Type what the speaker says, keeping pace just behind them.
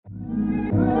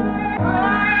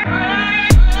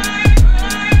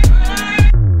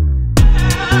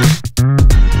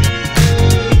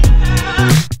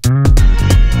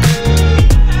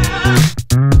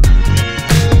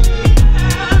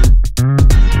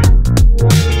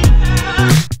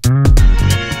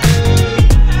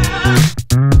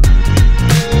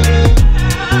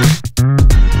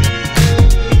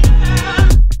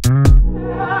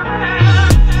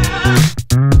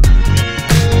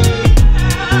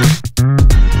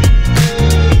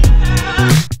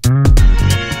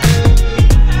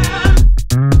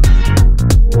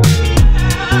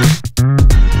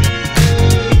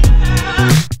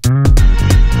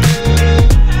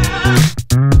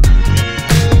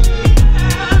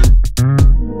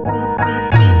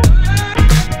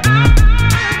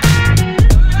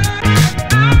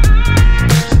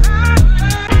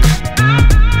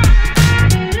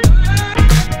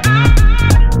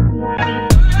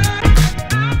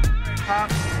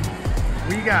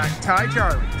we got Thai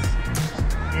Charlie's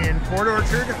in Port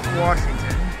Orchard,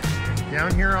 Washington,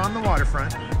 down here on the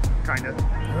waterfront, kind of.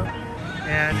 Yep.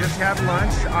 And just had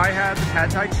lunch. I had the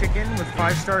Phad Thai chicken with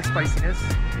 5-star spiciness.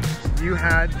 You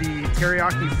had the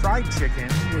teriyaki fried chicken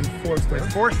with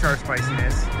 4-star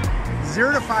spiciness.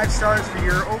 0 to 5 stars for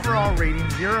your overall rating.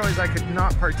 0 is I could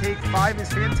not partake. 5 is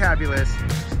fantabulous.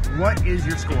 What is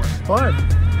your score? 5.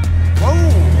 Whoa!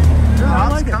 Yeah, I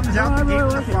like comes it. out the gate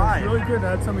with a 5. It's really good.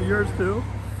 I had some of yours too.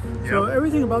 So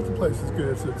everything about the place is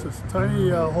good. It's a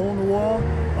tiny hole in the wall.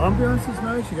 Ambiance is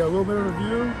nice. You got a little bit of a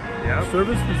view. Yep.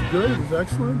 Service was good. It was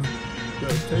excellent. The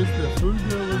taste of the food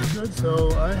was good.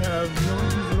 So I have no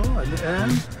issues at all.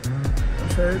 And I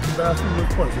say the bathroom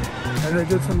was pleasant. And they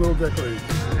did some little decorating.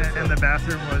 And the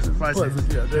bathroom was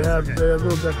pleasant. Yeah, they have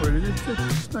little decorating.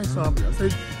 It's nice ambiance.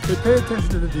 They pay attention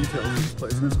to the details of this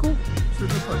place. It's cool. It's a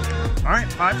good place. All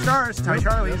right, 5 stars. Thai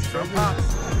Charlie's. Yep.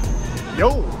 Pops.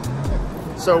 Yo.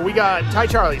 So we got Thai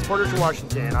Charlie's, Port Orchard,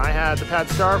 Washington. I had the Phad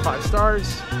Star, 5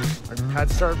 stars. Or Phad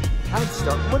Star.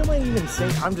 What am I even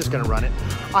saying? I'm just gonna run it.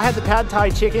 I had the Phad Thai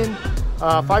chicken,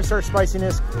 5-star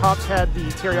spiciness. Pops had the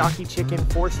teriyaki chicken,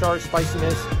 4-star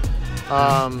spiciness.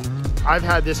 I've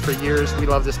had this for years. We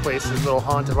love this place. It's a little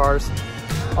haunt of ours.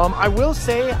 I will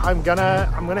say I'm gonna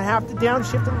have to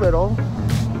downshift a little,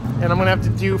 and I'm gonna have to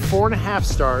do 4.5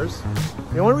 stars.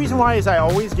 The only reason why is I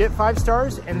always get 5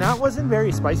 stars, and that wasn't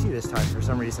very spicy this time for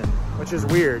some reason, which is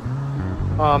weird.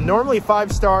 Normally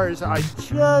 5 stars, I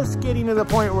just getting to the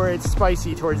point where it's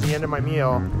spicy towards the end of my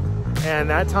meal, and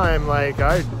that time, like,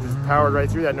 I just powered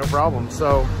right through that, no problem.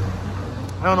 So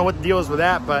I don't know what the deal is with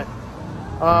that, but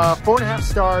 4.5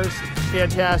 stars,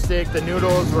 fantastic. The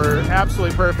noodles were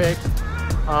absolutely perfect,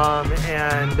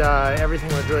 and everything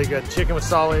was really good. Chicken was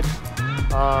solid,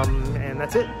 and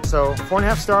that's it. So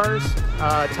 4.5 stars,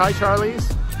 Thai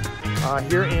Charlie's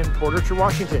here in Port Orchard,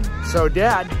 Washington. So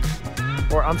Dad,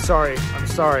 or I'm sorry,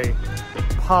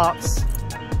 Pops,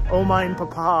 oh mine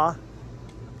Papa,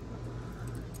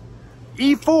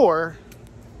 E4,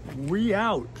 We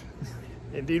out.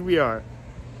 indeed we are.